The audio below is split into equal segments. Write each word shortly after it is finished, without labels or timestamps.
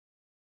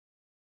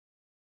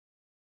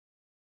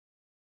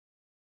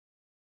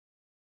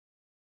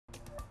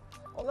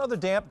Well, another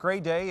damp, gray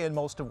day in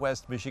most of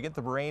West Michigan.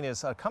 The rain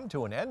has come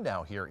to an end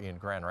now here in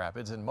Grand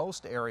Rapids. In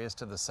most areas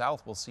to the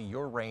south, we'll see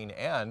your rain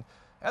end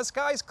as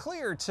skies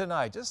clear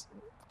tonight. Just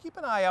keep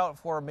an eye out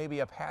for maybe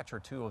a patch or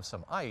two of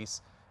some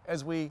ice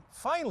as we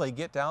finally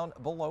get down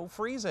below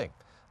freezing.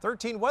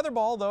 13 weather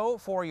ball, though,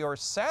 for your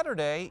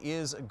Saturday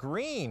is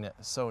green,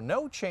 so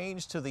no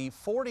change to the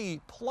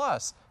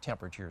 40-plus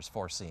temperatures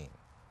foreseen.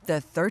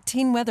 The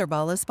 13 weather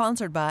ball is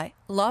sponsored by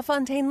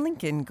LaFontaine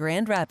Lincoln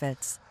Grand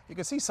Rapids. You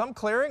can see some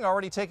clearing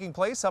already taking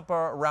place up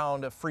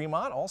around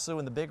Fremont, also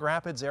in the Big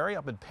Rapids area.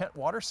 Up in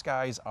Pentwater,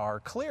 skies are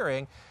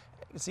clearing.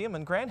 You can see them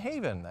in Grand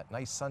Haven, that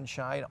nice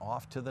sunshine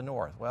off to the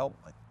north. Well,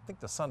 I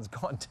think the sun's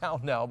gone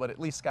down now, but at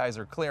least skies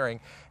are clearing.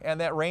 And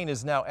that rain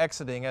is now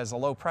exiting as a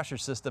low pressure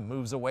system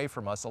moves away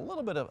from us. A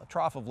little bit of a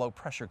trough of low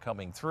pressure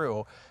coming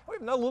through. We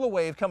have another little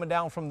wave coming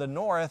down from the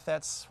north.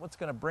 That's what's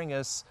going to bring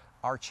us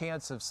our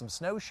chance of some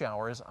snow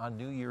showers on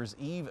New Year's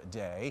Eve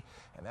day,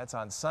 and that's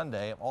on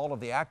Sunday. All of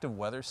the active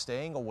weather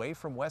staying away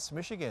from West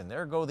Michigan.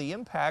 There go the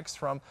impacts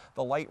from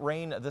the light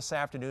rain this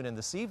afternoon and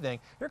this evening.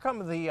 Here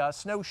come the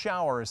snow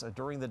showers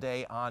during the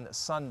day on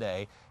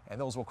Sunday, and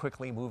those will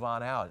quickly move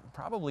on out.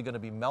 Probably going to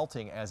be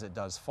melting as it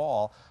does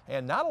fall,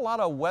 and not a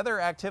lot of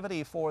weather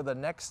activity for the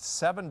next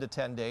 7 to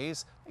 10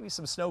 days. Maybe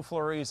some snow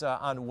flurries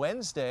on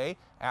Wednesday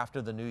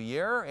after the new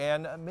year,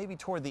 and maybe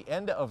toward the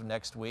end of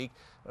next week.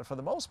 But for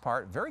the most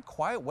part, very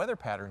quiet weather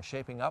pattern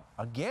shaping up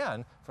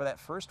again for that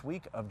first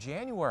week of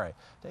January.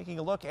 Taking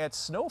a look at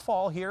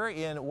snowfall here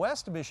in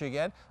West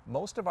Michigan,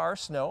 most of our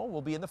snow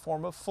will be in the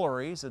form of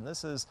flurries, and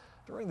this is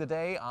during the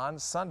day on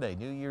Sunday,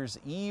 New Year's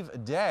Eve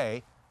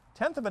day.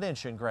 1/10 of an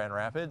inch in Grand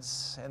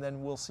Rapids, and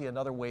then we'll see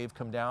another wave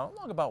come down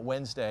along about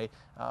Wednesday.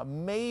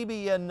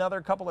 Maybe another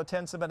couple of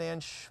 1/10 of an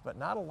inch, but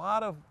not a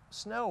lot of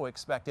snow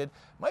expected.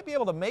 Might be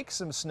able to make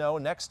some snow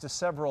next to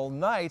several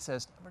nights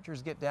as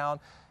temperatures get down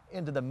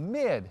into the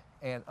mid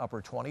and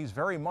upper 20s.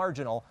 Very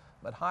marginal,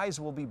 but highs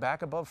will be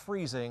back above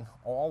freezing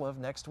all of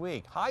next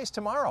week. Highs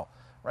tomorrow,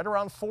 right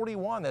around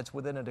 41. That's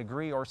within a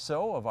degree or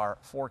so of our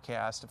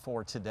forecast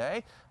for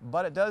today,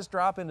 but it does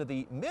drop into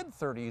the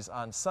mid-30s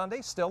on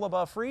Sunday, still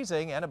above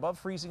freezing, and above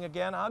freezing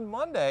again on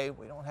Monday.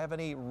 We don't have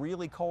any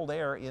really cold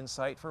air in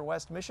sight for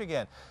West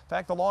Michigan. In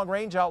fact, the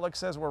long-range outlook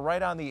says we're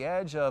right on the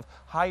edge of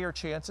higher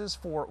chances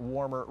for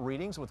warmer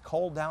readings with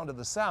cold down to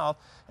the south,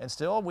 and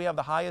still we have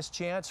the highest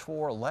chance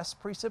for less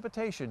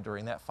precipitation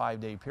during that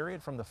 5-day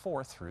period from the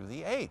 4th through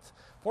the 8th.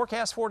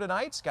 Forecast for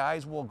tonight,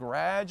 skies will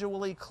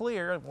gradually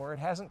clear. Where it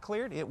hasn't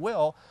cleared, it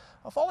will.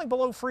 Falling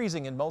below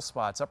freezing in most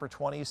spots, upper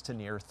 20s to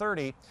near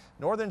 30.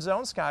 Northern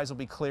zone skies will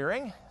be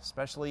clearing,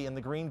 especially in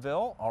the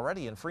Greenville,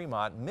 already in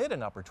Fremont, mid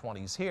and upper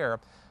 20s here.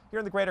 Here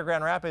in the greater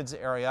Grand Rapids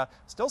area,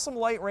 still some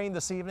light rain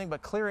this evening,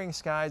 but clearing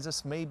skies.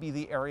 This may be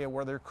the area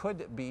where there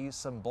could be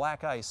some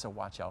black ice, so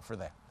watch out for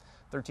that.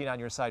 13 on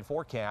your side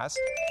forecast.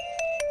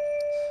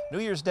 New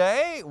Year's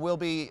Day will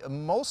be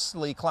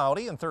mostly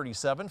cloudy and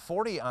 37,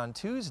 40 on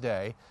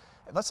Tuesday.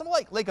 That's some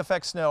light lake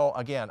effect snow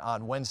again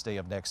on Wednesday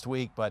of next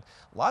week, but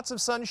lots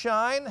of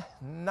sunshine,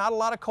 not a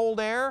lot of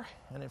cold air,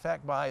 and in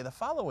fact by the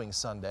following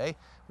Sunday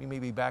we may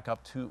be back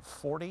up to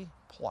 40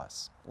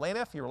 plus.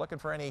 Lena, if you were looking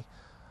for any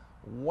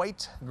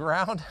white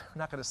ground, we're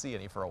not going to see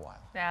any for a while.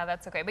 Yeah,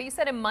 that's okay. But you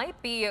said it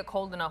might be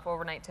cold enough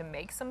overnight to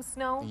make some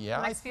snow the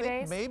next few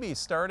days? Maybe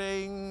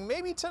starting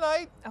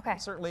tonight. Okay.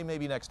 Certainly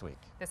maybe next week.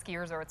 The ski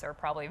resorts are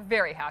probably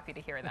very happy to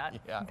hear that.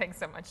 Yeah. Thanks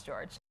so much,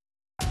 George.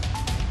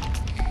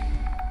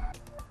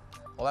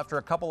 Well, after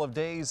a couple of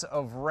days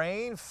of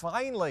rain,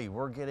 finally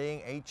we're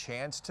getting a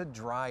chance to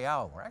dry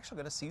out. We're actually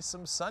going to see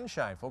some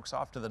sunshine. Folks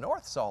off to the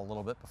north saw a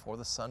little bit before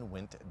the sun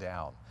went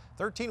down.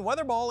 13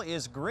 weather ball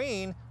is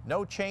green.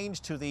 No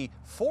change to the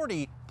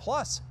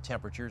 40-plus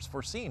temperatures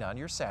foreseen on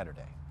your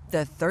Saturday.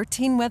 The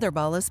 13 weather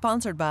ball is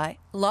sponsored by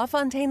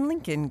LaFontaine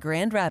Lincoln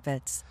Grand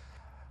Rapids.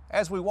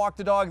 As we walk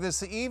the dog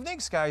this evening,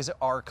 skies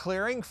are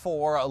clearing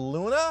for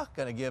Luna.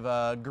 Going to give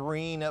a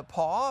green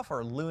paw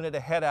for Luna to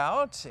head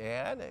out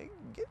and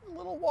get a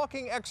little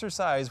walking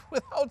exercise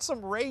without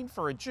some rain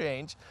for a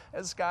change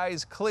as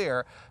skies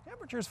clear.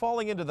 Temperatures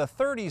falling into the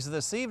 30s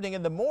this evening.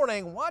 In the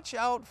morning, watch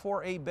out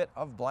for a bit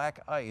of black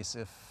ice.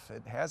 If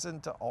it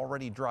hasn't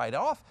already dried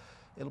off,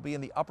 it'll be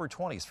in the upper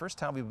 20s. First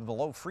time we've been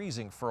below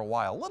freezing for a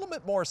while. A little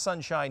bit more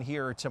sunshine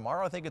here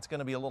tomorrow. I think it's going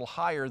to be a little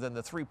higher than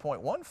the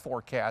 3.1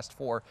 forecast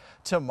for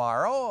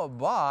tomorrow,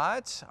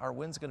 but our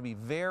wind's going to be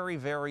very,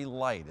 very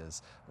light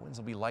as winds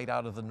will be light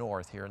out of the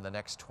north here in the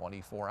next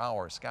 24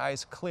 hours.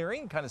 Skies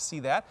clearing, kind of see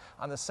that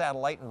on the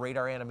satellite and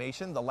radar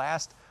animation. The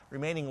last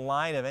remaining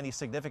line of any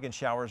significant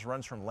showers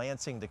runs from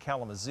Lansing to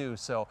Kalamazoo,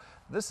 so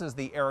this is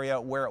the area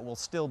where it will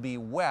still be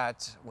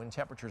wet when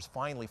temperatures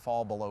finally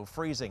fall below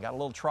freezing. Got a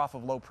little trough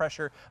of low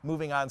pressure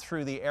moving on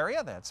through the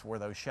area. That's where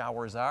those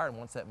showers are, and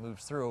once that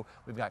moves through,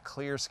 we've got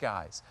clear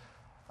skies.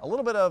 A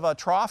little bit of a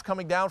trough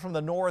coming down from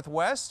the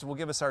northwest will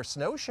give us our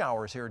snow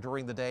showers here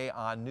during the day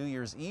on New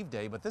Year's Eve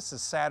day, but this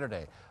is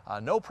Saturday.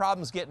 No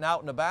problems getting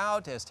out and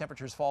about as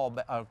temperatures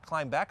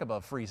climb back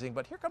above freezing,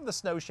 but here come the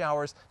snow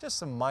showers, just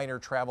some minor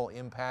travel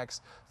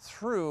impacts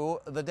through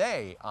the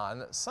day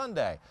on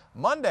Sunday.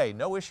 Monday,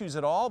 no issues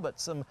at all,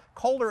 but some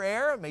colder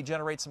air may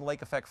generate some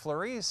lake effect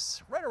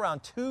flurries right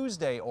around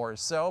Tuesday or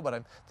so, but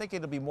I'm thinking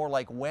it'll be more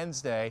like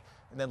Wednesday.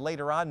 And then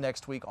later on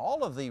next week,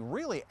 all of the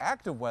really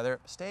active weather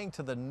staying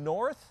to the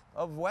north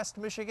of West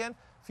Michigan.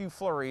 A few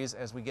flurries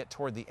as we get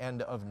toward the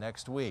end of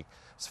next week.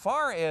 As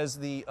far as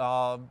the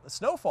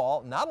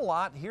snowfall, not a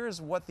lot.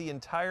 Here's what the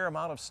entire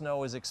amount of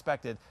snow is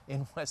expected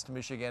in West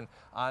Michigan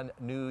on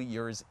New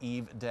Year's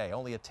Eve day.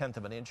 Only 1/10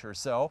 of an inch or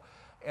so.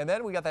 And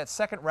then we got that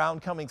second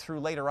round coming through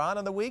later on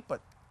in the week,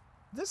 but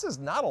this is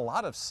not a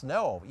lot of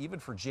snow, even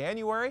for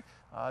January.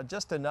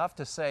 Just enough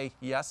to say,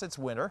 yes, it's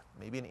winter.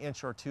 Maybe an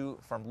inch or two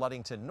from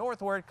Ludington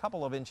northward, a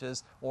couple of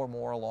inches or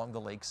more along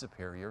the Lake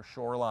Superior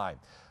shoreline.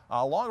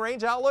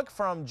 Long-range outlook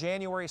from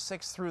January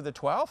 6th through the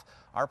 12th.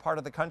 Our part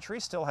of the country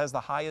still has the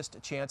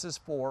highest chances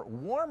for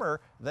warmer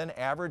than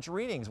average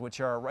readings, which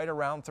are right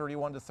around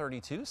 31 to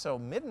 32. So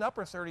mid and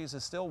upper 30s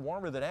is still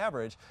warmer than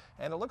average.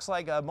 And it looks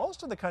like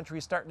most of the country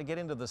is starting to get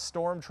into the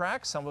storm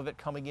track, some of it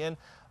coming in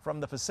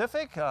from the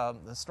Pacific.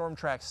 The storm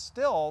track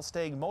still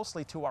staying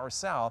mostly to our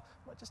south,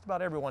 but just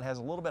about everyone has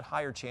a little bit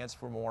higher chance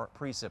for more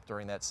precip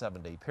during that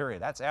 7-day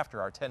period. That's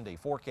after our 10-day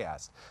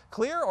forecast.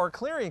 Clear or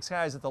clearing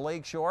skies at the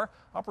lake shore,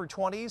 upper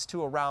 20s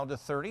to around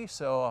 30.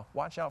 So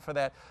watch out for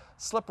that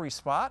slippery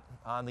spot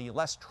on the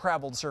less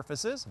traveled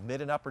surfaces.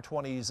 Mid and upper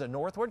 20s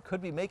northward.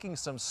 Could be making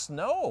some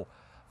snow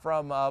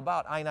from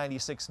about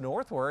I-96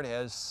 northward,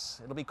 as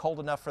it'll be cold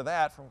enough for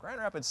that. From Grand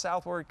Rapids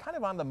southward, kind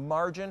of on the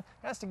margin,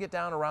 has to get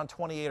down around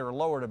 28 or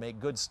lower to make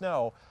good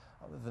snow.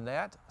 Other than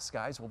that,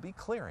 skies will be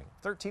clearing.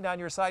 13 on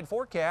your side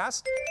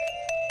forecast.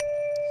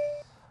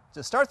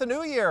 To start the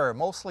new year,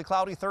 mostly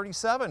cloudy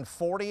 37,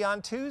 40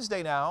 on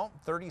Tuesday now,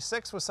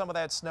 36 with some of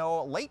that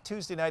snow late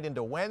Tuesday night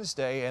into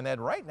Wednesday, and then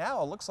right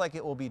now it looks like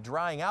it will be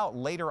drying out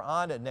later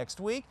on next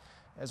week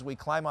as we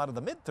climb out of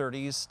the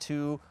mid-30s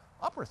to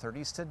upper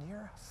 30s to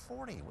near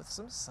 40 with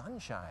some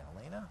sunshine.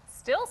 Elena?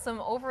 Still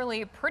some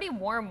overly pretty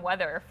warm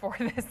weather for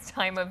this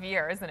time of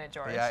year, isn't it,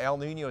 George? Yeah, El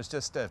Nino has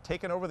just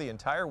taken over the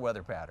entire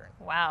weather pattern.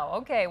 Wow.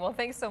 Okay. Well,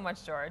 thanks so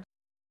much, George.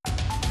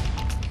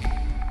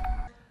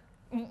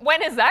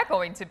 When is that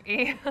going to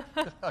be?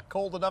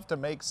 Cold enough to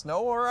make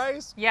snow or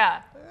ice?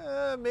 Yeah.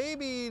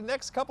 Maybe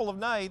next couple of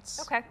nights.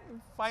 Okay.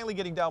 Finally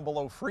getting down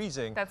below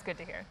freezing. That's good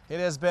to hear.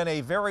 It has been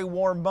a very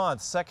warm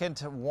month,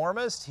 second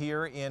warmest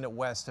here in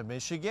West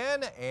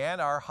Michigan, and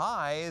our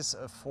highs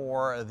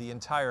for the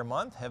entire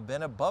month have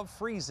been above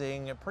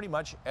freezing pretty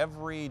much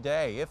every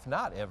day, if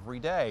not every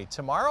day.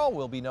 Tomorrow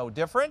will be no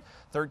different.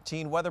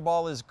 13 weather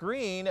ball is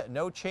green,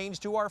 no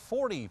change to our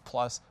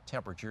 40+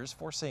 temperatures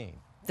foreseen.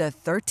 The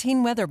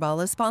 13 Weather Ball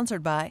is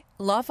sponsored by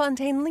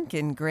LaFontaine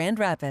Lincoln Grand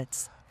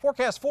Rapids.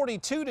 Forecast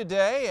 42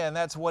 today, and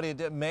that's what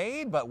it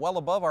made, but well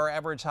above our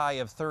average high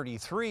of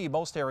 33.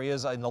 Most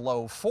areas in the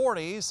low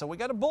 40s, so we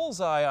got a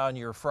bullseye on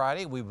your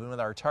Friday. We've been with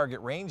our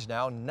target range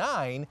now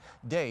 9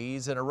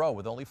 days in a row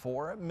with only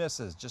 4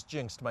 misses. Just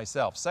jinxed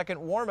myself. Second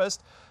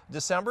warmest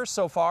December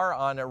so far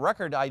on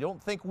record. I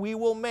don't think we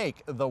will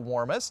make the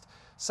warmest.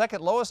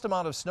 Second lowest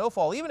amount of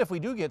snowfall, even if we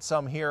do get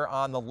some here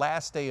on the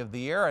last day of the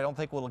year, I don't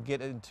think we'll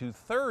get into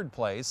third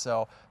place.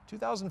 So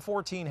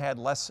 2014 had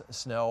less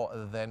snow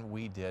than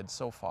we did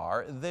so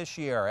far this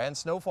year. And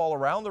snowfall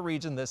around the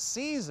region this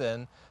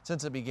season,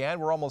 since it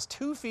began, we're almost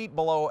 2 feet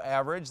below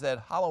average. That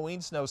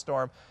Halloween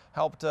snowstorm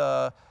helped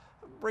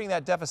bring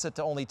that deficit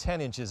to only 10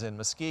 inches in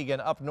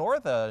Muskegon. Up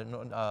north,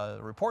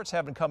 reports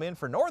haven't come in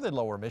for northern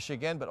lower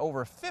Michigan, but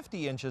over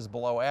 50 inches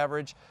below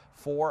average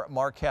for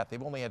Marquette.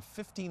 They've only had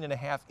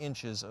 15.5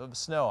 inches of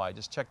snow. I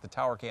just checked the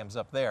tower cams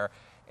up there,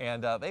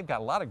 and they've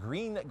got a lot of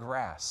green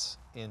grass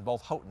in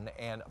both Houghton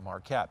and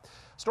Marquette.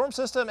 Storm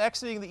system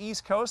exiting the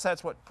east coast.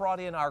 That's what brought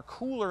in our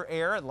cooler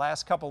air the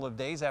last couple of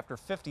days. After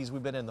 50s,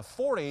 we've been in the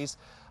 40s.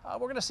 We're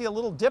going to see a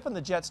little dip in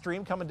the jet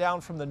stream coming down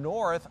from the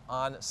north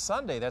on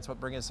Sunday. That's what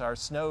brings us our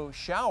snow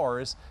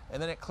showers,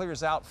 and then it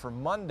clears out for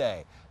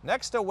Monday.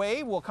 Next, a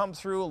wave will come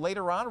through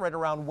later on, right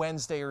around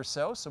Wednesday or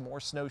so. Some more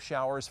snow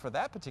showers for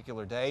that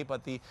particular day,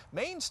 but the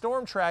main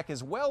storm track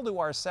is well to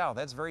our south.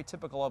 That's very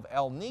typical of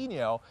El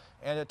Nino,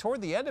 and toward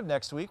the end of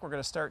next week, we're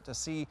going to start to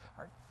see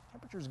our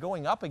temperatures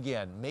going up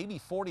again, maybe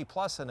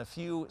 40+ in a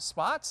few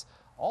spots,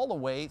 all the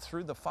way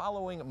through the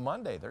following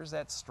Monday. There's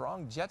that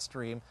strong jet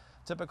stream,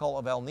 typical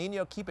of El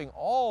Nino, keeping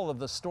all of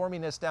the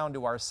storminess down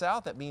to our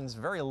south. That means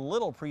very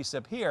little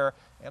precip here,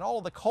 and all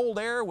of the cold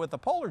air with the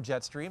polar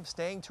jet stream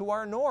staying to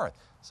our north.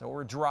 So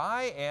we're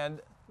dry and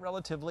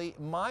relatively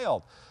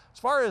mild. As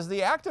far as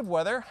the active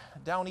weather,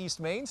 down East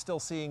Maine, still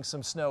seeing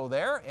some snow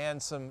there,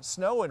 and some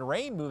snow and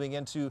rain moving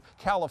into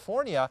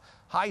California.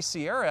 High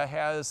Sierra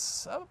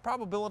has a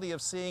probability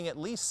of seeing at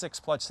least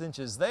 6+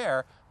 inches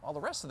there. while the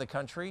rest of the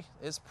country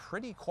is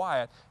pretty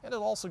quiet. And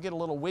it'll also get a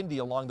little windy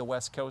along the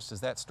west coast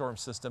as that storm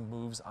system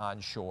moves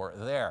onshore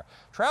there.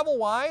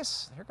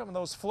 Travel-wise, here come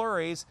those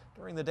flurries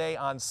during the day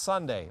on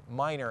Sunday.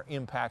 Minor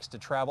impacts to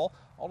travel.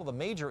 All of the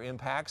major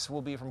impacts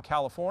will be from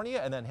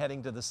California and then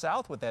heading to the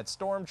south with that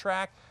storm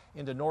track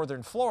into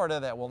northern Florida.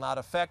 That will not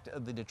affect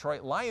the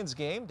Detroit Lions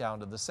game down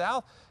to the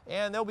south.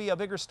 And there'll be a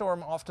bigger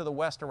storm off to the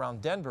west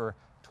around Denver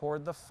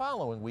toward the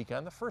following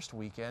weekend, the first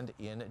weekend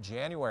in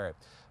January.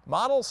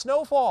 Model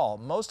snowfall,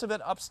 most of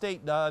it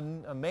upstate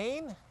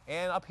Maine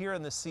and up here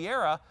in the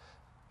Sierra.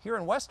 Here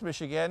in West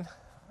Michigan,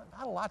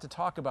 not a lot to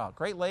talk about.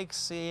 Great Lakes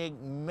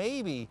seeing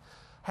maybe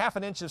half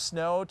an inch of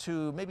snow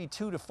to maybe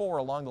 2 to 4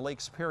 along the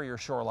Lake Superior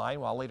shoreline,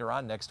 while later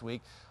on next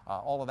week,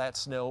 all of that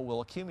snow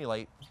will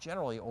accumulate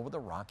generally over the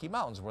Rocky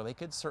Mountains, where they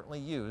could certainly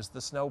use the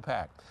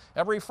snowpack.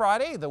 Every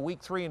Friday, the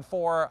week 3 and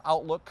 4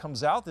 outlook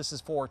comes out. This is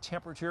for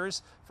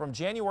temperatures from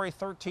January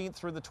 13th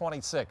through the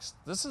 26th.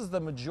 This is the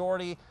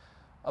majority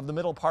of the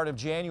middle part of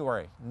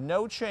January.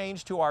 No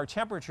change to our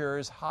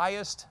temperatures.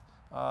 Highest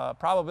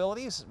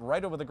probabilities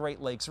right over the Great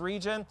Lakes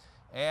region.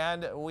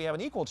 And we have an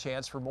equal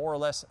chance for more or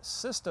less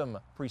system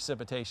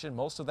precipitation.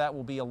 Most of that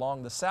will be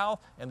along the south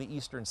and the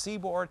eastern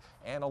seaboard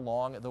and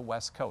along the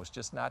west coast,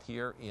 just not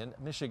here in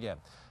Michigan.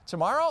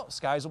 Tomorrow,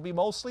 skies will be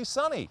mostly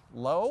sunny,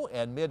 low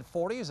and mid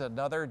 40s,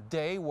 another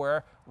day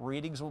where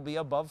readings will be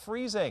above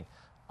freezing.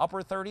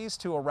 Upper 30s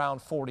to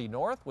around 40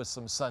 north with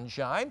some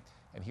sunshine.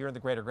 And here in the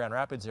greater Grand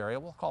Rapids area,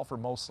 we'll call for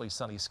mostly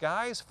sunny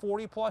skies,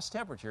 40+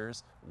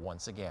 temperatures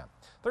once again.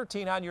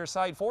 13 on your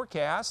side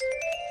forecast.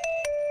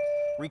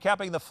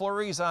 Recapping the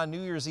flurries on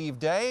New Year's Eve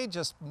day,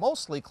 just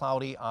mostly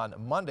cloudy on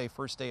Monday,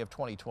 first day of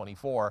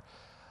 2024.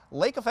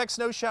 Lake effect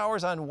snow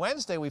showers on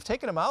Wednesday. We've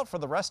taken them out for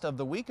the rest of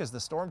the week as the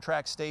storm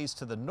track stays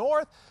to the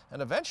north,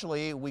 and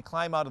eventually we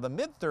climb out of the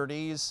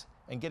mid-30s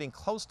and getting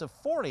close to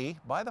 40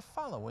 by the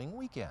following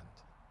weekend.